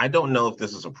 I don't know if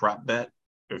this is a prop bet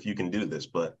or if you can do this,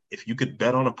 but if you could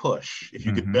bet on a push, if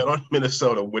you could bet on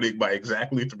Minnesota winning by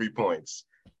exactly 3 points,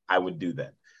 I would do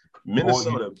that.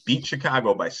 Minnesota beat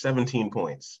Chicago by 17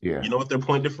 points. Yeah. You know what their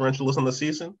point differential is on the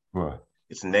season? What?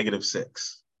 It's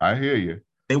 -6. I hear you.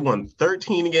 They won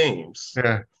 13 games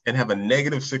and have a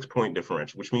 -6 point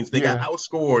differential, which means they got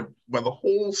outscored by the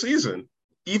whole season,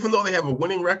 even though they have a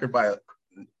winning record by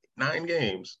 9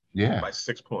 games by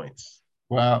 6 points.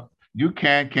 Well,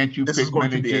 can't you this pick is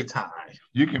going to be a tie.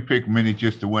 You can pick many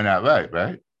just to win outright,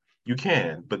 right? You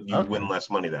can, but you win less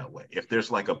money that way. If there's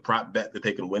like a prop bet that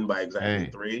they can win by exactly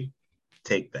 3,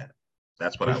 take that.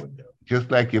 That's what I would do.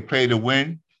 Just like you play to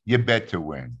win, you bet to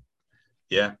win.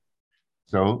 Yeah.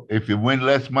 So if you win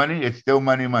less money, it's still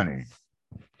money.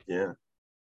 Yeah.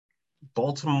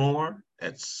 Baltimore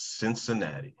at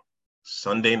Cincinnati.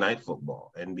 Sunday Night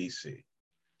Football, NBC.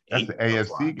 That's the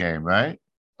AFC game, right?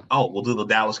 Oh, we'll do the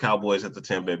Dallas Cowboys at the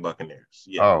Tampa Bay Buccaneers.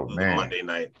 Yeah. Oh, man.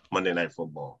 Monday night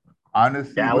football.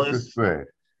 Honestly, Dallas, what's the spread?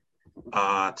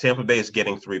 Tampa Bay is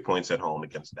getting 3 points at home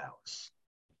against Dallas.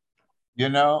 You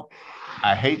know,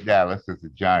 I hate Dallas as a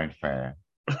Giant fan.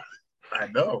 I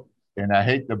know. And I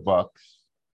hate the Bucks.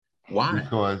 Why?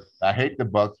 Because I hate the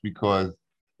Bucks because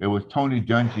it was Tony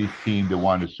Dungy's team that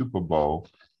won the Super Bowl,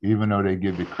 even though they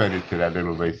give the credit to that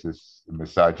little racist,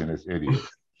 misogynist idiot.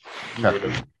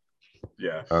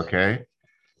 Yeah. Okay.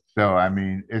 So, I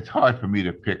mean, it's hard for me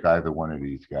to pick either one of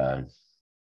these guys.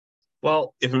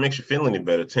 Well, if it makes you feel any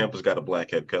better, Tampa's got a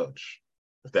black head coach,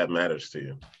 if that matters to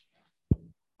you.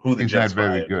 He's not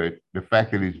very good. The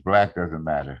fact that he's black doesn't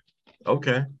matter.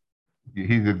 Okay.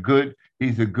 He's a good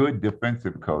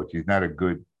defensive coach. He's not a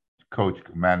good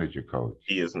manager coach.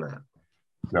 He is not.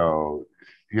 So,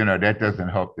 that doesn't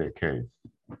help their case.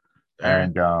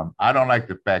 And I don't like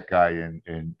the fat guy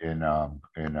in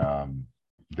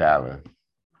Dallas.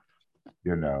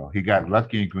 He got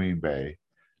lucky in Green Bay,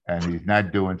 and he's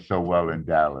not doing so well in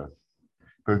Dallas.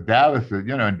 Because Dallas is,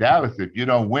 in Dallas, if you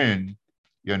don't win,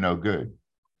 you're no good.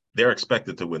 They're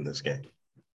expected to win this game.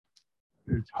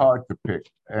 It's hard to pick.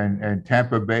 And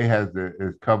Tampa Bay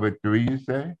is covered 3, you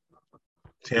say?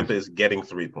 Tampa is getting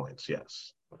 3 points,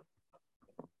 yes.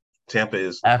 Tampa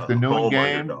is afternoon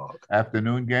game, underdog.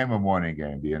 Afternoon game or morning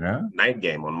game? Do you know? Night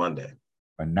game on Monday.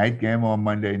 A night game on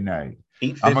Monday night.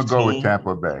 8:15. I'm gonna go with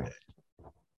Tampa Bay.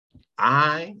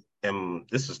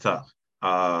 This is tough.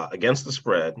 Against the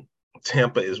spread,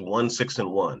 Tampa is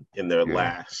 1-6-1 in their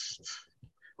last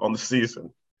on the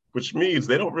season, which means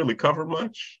they don't really cover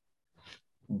much.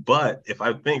 But if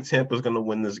I think Tampa's going to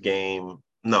win this game,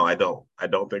 no, I don't. I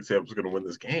don't think Tampa's going to win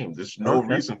this game. There's no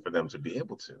reason for them to be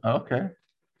able to. Okay.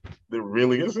 There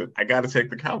really isn't. I got to take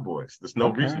the Cowboys. There's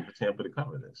no reason for Tampa to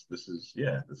cover this. This is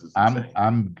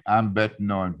insane. I'm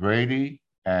betting on Brady,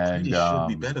 and Brady should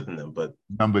be better than them, but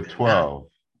number 12.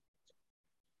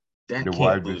 That the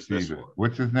wide receiver.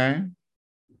 What's his name?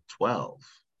 12.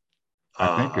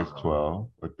 I think it's 12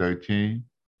 or 13.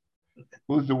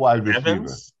 Who's the wide receiver?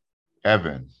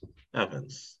 Evans.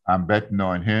 I'm betting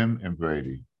on him and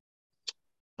Brady.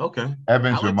 Okay.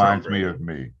 Evans reminds me of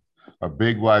me. A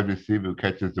big wide receiver who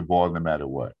catches the ball no matter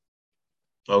what.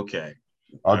 Okay.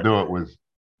 Although it was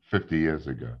 50 years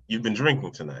ago. You've been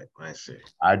drinking tonight, I see.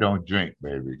 I don't drink,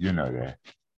 baby. You know that.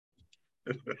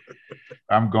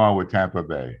 I'm going with Tampa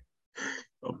Bay.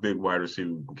 A big wide receiver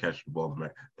who can catch the ball.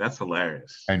 That's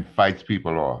hilarious. And fights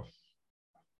people off.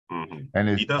 Mm-hmm.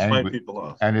 And he does fight people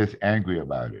off. And is angry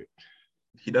about it.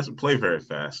 He doesn't play very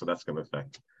fast, so that's going to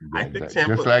affect him. Yeah, I think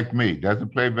Tampa, just like me,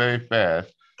 doesn't play very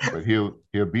fast, but he'll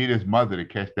beat his mother to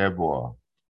catch that ball.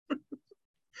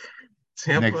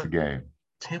 Next game.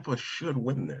 Tampa should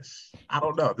win this. I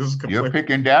don't know. This is You're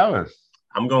picking Dallas.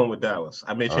 I'm going with Dallas.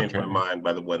 I may change my mind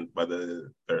by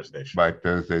the Thursday show. By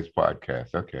Thursday's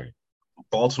podcast. Okay.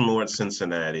 Baltimore and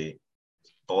Cincinnati.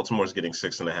 Baltimore's getting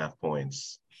 6.5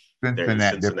 points.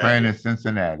 Cincinnati. They're playing in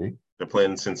Cincinnati. They're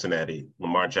playing in Cincinnati.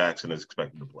 Lamar Jackson is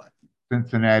expected to play.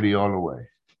 Cincinnati all the way.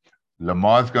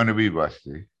 Lamar's going to be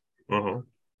rusty. Mm-hmm.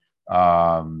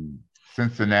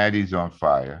 Cincinnati's on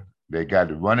fire. They got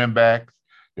the running backs.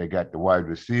 They got the wide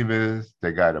receivers.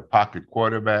 They got a pocket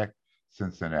quarterback.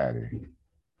 Cincinnati.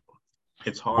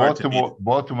 It's hard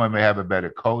Baltimore may have a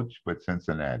better coach, but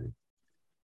Cincinnati.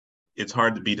 It's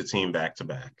hard to beat a team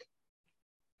back-to-back.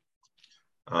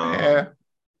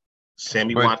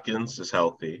 Sammy Watkins is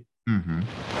healthy. Mm-hmm.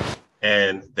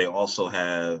 And they also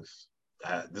have,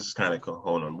 this is kind of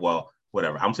hold on. Well,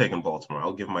 whatever. I'm taking Baltimore.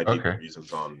 I'll give my deeper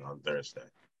reasons on Thursday.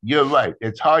 You're right.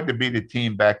 It's hard to beat a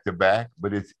team back-to-back,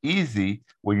 but it's easy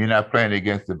when you're not playing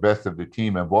against the best of the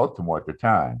team in Baltimore at the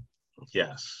time.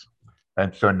 Yes.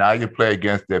 And so now you play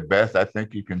against their best. I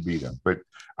think you can beat them. But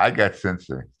I got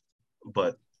Cincy.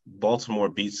 But Baltimore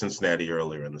beat Cincinnati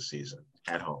earlier in the season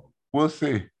at home. We'll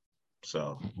see.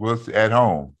 So we'll see at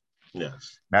home.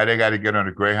 Yes. Now they got to get on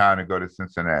a Greyhound and go to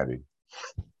Cincinnati.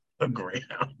 A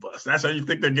Greyhound bus. That's how you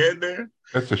think they're getting there?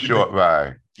 It's a short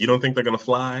ride. You don't think they're going to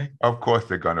fly? Of course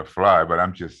they're going to fly, but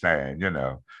I'm just saying,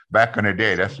 back in the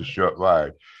day, that's a short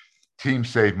ride. Teams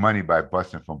save money by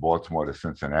busing from Baltimore to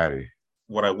Cincinnati.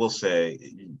 What I will say,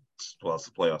 well, it's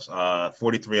the playoffs.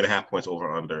 43.5 points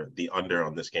over under. The under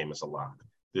on this game is a lot.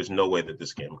 There's no way that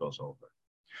this game goes over.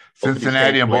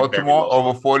 Cincinnati and Baltimore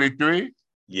over 43?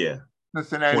 Yeah.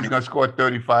 Cincinnati's going to score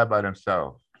 35 by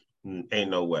themselves. Ain't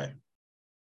no way.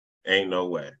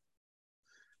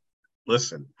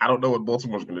 Listen, I don't know what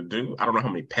Baltimore's going to do. I don't know how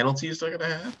many penalties they're going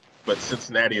to have, but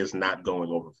Cincinnati is not going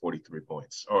over 43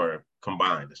 points or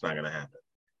combined. It's not going to happen.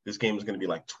 This game is going to be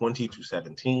like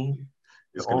 20-17.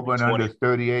 It's over and under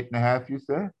 38.5, you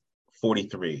said?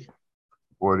 43.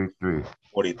 43.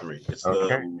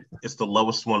 It's the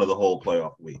lowest one of the whole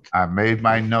playoff week. I made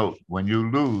my note. When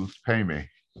you lose, pay me.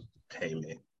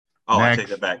 Oh, next. I take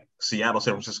that back. Seattle,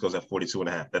 San Francisco's at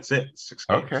 42.5. That's it. 6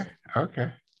 games.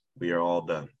 Okay. We are all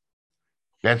done.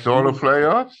 That's all the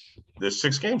playoffs? There's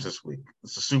 6 games this week.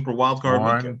 It's a super wild card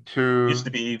weekend. It used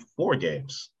to be 4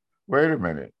 games. Wait a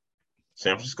minute.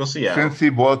 San Francisco, Seattle.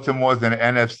 Cincy, Baltimore's in the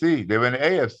NFC. They were in the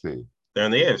AFC. They're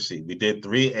in the AFC. We did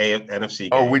 3 NFC games.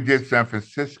 Oh, we did San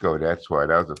Francisco. That's why.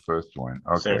 That was the first one.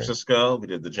 Okay. San Francisco. We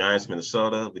did the Giants,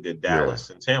 Minnesota. We did Dallas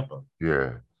and Tampa.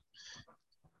 Yeah.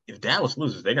 If Dallas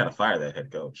loses, they got to fire that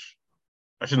head coach.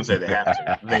 I shouldn't say they have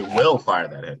to. They will fire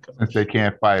that head coach. Since they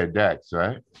can't fire Dax,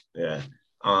 right? Yeah.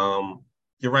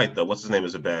 You're right, though. What's his name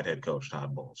is a bad head coach,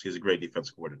 Todd Bowles. He's a great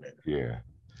defensive coordinator. Yeah.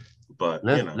 But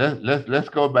let's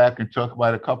go back and talk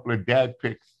about a couple of dad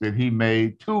picks that he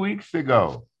made 2 weeks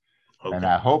ago. Okay. And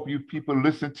I hope you people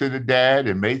listened to the dad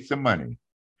and made some money.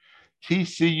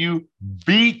 TCU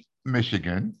beat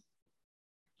Michigan.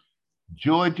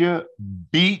 Georgia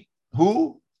beat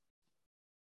who?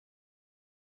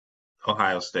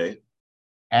 Ohio State.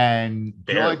 And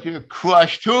Georgia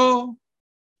crushed who?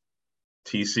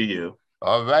 TCU.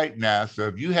 All right now. So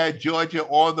if you had Georgia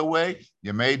all the way,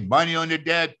 You made money on the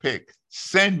dad pick.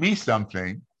 Send me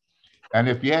something. And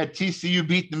if you had TCU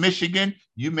beat the Michigan,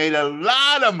 you made a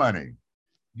lot of money.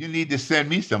 You need to send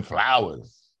me some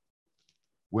flowers.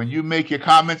 When you make your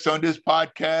comments on this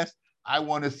podcast, I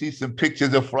want to see some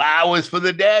pictures of flowers for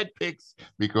the dad picks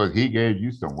because he gave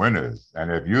you some winners.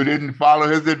 And if you didn't follow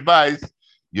his advice,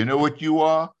 you know what you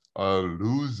are? A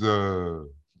loser.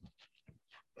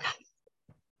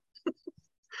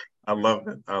 I love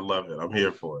it. I love it. I'm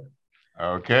here for it.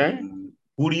 Okay.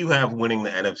 Who do you have winning the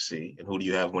NFC and who do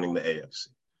you have winning the AFC?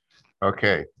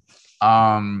 Okay.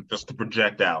 Just to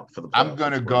project out for the playoffs.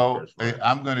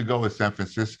 I'm gonna go with San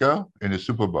Francisco in the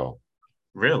Super Bowl.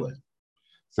 Really?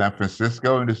 San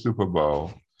Francisco in the Super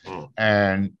Bowl.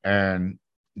 And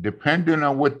depending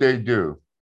on what they do.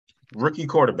 Rookie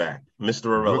quarterback, Mr.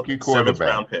 Irrelevant. Rookie quarterback.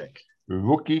 7th round pick.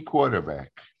 Rookie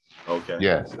quarterback. Okay.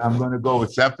 Yes, I'm going to go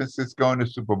with San Francisco in the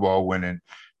Super Bowl winning.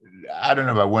 I don't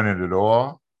know about winning it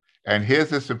all. And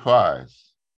here's a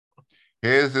surprise.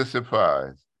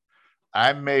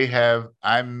 I may have,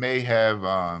 I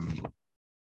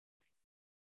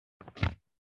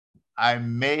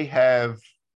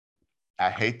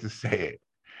hate to say it,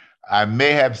 I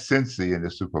may have Cincy in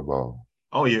the Super Bowl.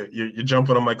 Oh, you're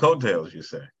jumping on my coattails, you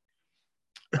say?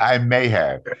 I may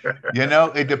have.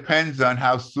 It depends on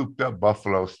how souped up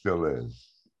Buffalo still is.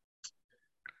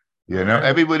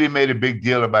 Everybody made a big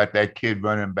deal about that kid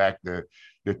running back the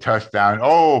touchdown.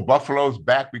 Oh, Buffalo's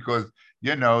back because,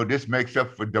 this makes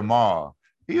up for DeMar.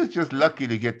 He was just lucky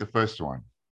to get the first one.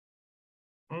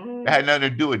 It had nothing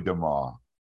to do with DeMar.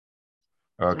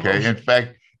 Okay.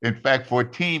 In fact, for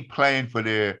a team playing for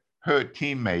their hurt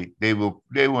teammate, they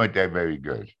weren't that very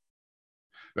good.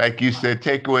 Like you said,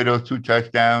 take away those 2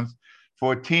 touchdowns.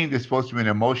 For a team that's supposed to be an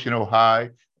emotional high,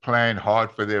 playing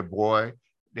hard for their boy,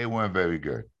 they weren't very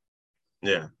good.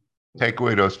 Yeah. Take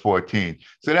away those 14.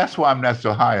 So that's why I'm not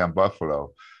so high on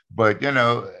Buffalo. But,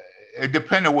 it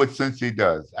depends on what Cincy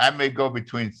does. I may go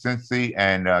between Cincy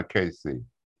and KC.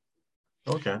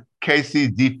 Okay.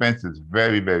 KC's defense is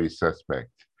very, very suspect.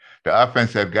 The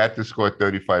offense have got to score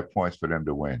 35 points for them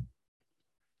to win.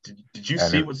 Did you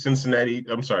see what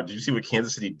Did you see what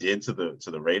Kansas City did to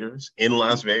the Raiders in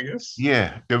Las Vegas?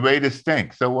 Yeah, the Raiders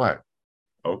stink. So what?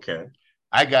 Okay.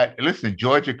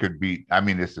 Georgia could beat,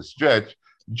 it's a stretch.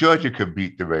 Georgia could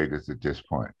beat the Raiders at this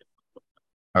point.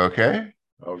 Okay?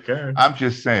 Okay. I'm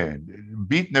just saying,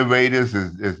 beating the Raiders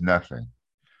is nothing.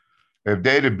 If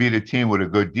they'd have beat a team with a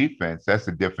good defense, that's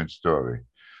a different story.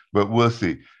 But we'll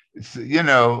see. KC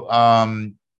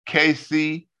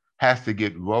has to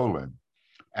get rolling.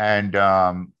 And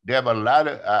they have a lot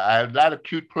of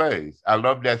cute plays. I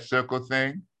love that circle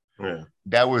thing. Yeah.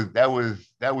 That was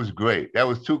great. That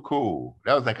was too cool.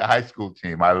 That was like a high school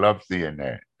team. I love seeing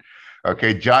that.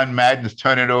 Okay, John Madden's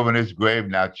turning over in his grave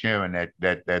now, cheering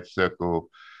that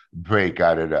circle break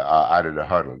out of the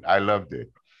huddle. I loved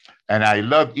it, and I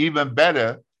loved even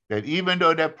better that even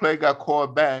though that play got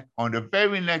called back, on the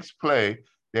very next play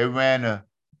they ran a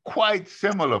quite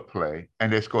similar play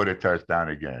and they scored a touchdown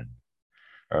again.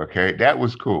 Okay, that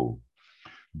was cool,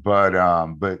 but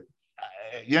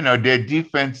their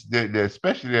defense,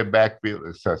 especially their backfield,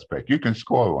 is suspect. You can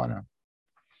score on them,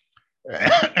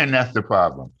 and that's the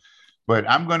problem. But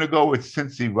I'm going to go with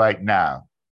Cincy right now.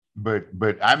 But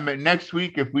next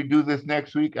week, if we do this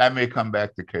next week, I may come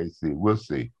back to KC. We'll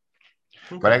see.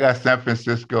 Okay. But I got San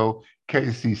Francisco,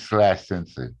 KC /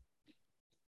 Cincy.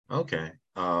 Okay.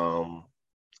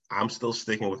 I'm still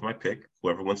sticking with my pick.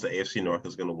 Whoever wins the AFC North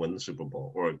is going to win the Super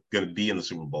Bowl or going to be in the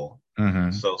Super Bowl.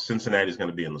 Mm-hmm. So Cincinnati is going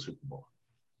to be in the Super Bowl.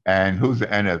 And who's the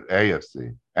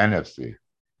AFC? NFC.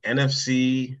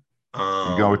 NFC. You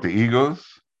going with the Eagles?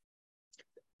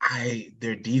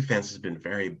 Their defense has been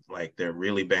they're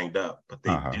really banged up, but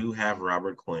they do have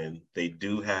Robert Quinn. They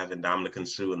do have Ndamukong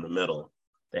Suh in the middle.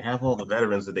 They have all the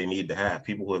veterans that they need to have,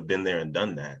 people who have been there and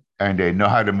done that. And they know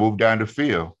how to move down the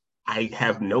field. I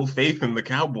have no faith in the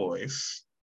Cowboys,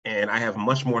 and I have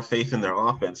much more faith in their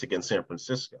offense against San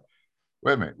Francisco.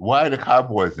 Wait a minute. Why are the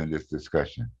Cowboys in this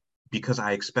discussion? Because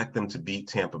I expect them to beat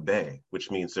Tampa Bay,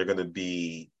 which means they're going to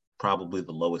be probably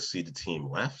the lowest seeded team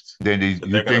left. Then you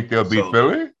think they'll beat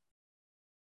Philly?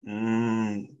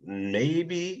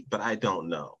 Maybe, but I don't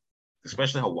know.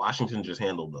 Especially how Washington just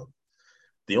handled them.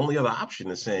 The only other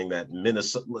option is saying that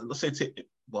Minnesota, let's say,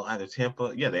 either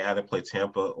Tampa, they either play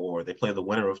Tampa or they play the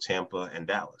winner of Tampa and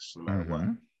Dallas, no matter what.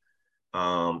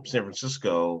 San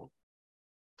Francisco,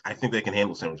 I think they can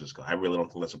handle San Francisco. I really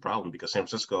don't think that's a problem because San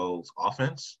Francisco's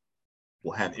offense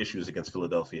will have issues against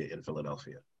Philadelphia in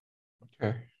Philadelphia.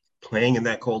 Okay. Playing in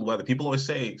that cold weather. People always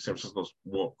say San Francisco's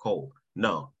cold.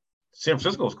 No, San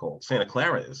Francisco's cold. Santa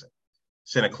Clara isn't.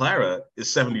 Santa Clara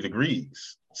is 70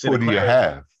 degrees. Who do you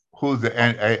have? Who's the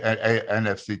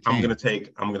NFC team? I'm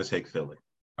gonna take Philly.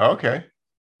 Okay.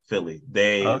 Philly.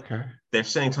 They're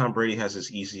saying Tom Brady has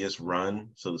his easiest run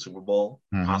to the Super Bowl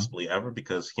possibly ever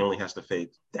because he only has to face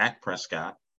Dak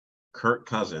Prescott, Kirk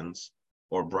Cousins,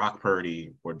 or Brock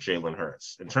Purdy or Jalen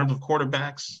Hurts. In terms of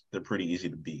quarterbacks, they're pretty easy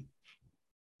to beat.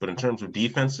 But in terms of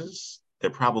defenses, they're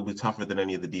probably tougher than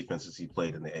any of the defenses he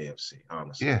played in the AFC,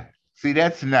 honestly. Yeah. See,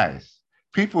 that's nice.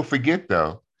 People forget,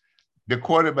 though, the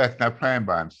quarterback's not playing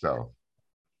by himself.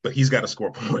 But he's got to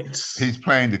score points. He's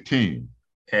playing the team.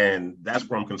 And that's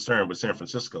where I'm concerned with San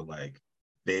Francisco. Like,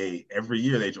 every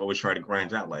year they always try to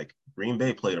grind out. Like, Green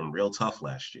Bay played them real tough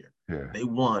last year. Yeah. They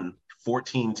won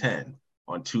 14-10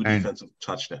 on 2 defensive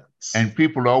touchdowns. And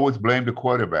people always blame the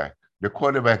quarterback. The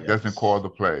quarterback doesn't call the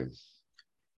plays.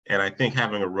 And I think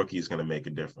having a rookie is going to make a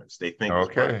difference. They think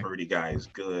this Brock Purdy guy is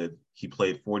good. He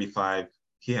played 45.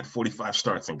 He had 45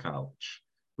 starts in college,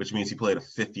 which means he played a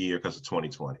 5th year because of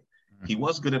 2020. He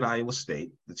was good at Iowa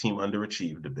State. The team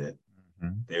underachieved a bit.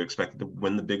 They were expected to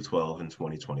win the Big 12 in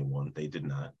 2021. They did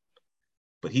not.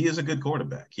 But he is a good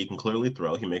quarterback. He can clearly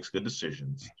throw. He makes good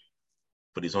decisions.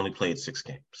 But he's only played 6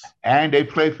 games. And they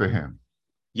play for him.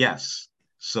 Yes.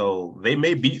 So they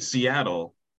may beat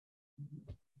Seattle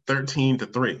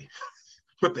 13-3,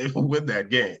 but they will win that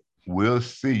game. We'll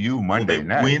see you Monday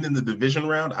night. Win in the division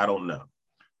round? I don't know.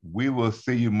 We will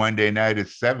see you Monday night at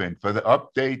 7 for the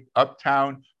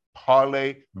Uptown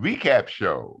Parlay Recap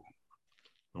Show.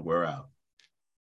 We're out.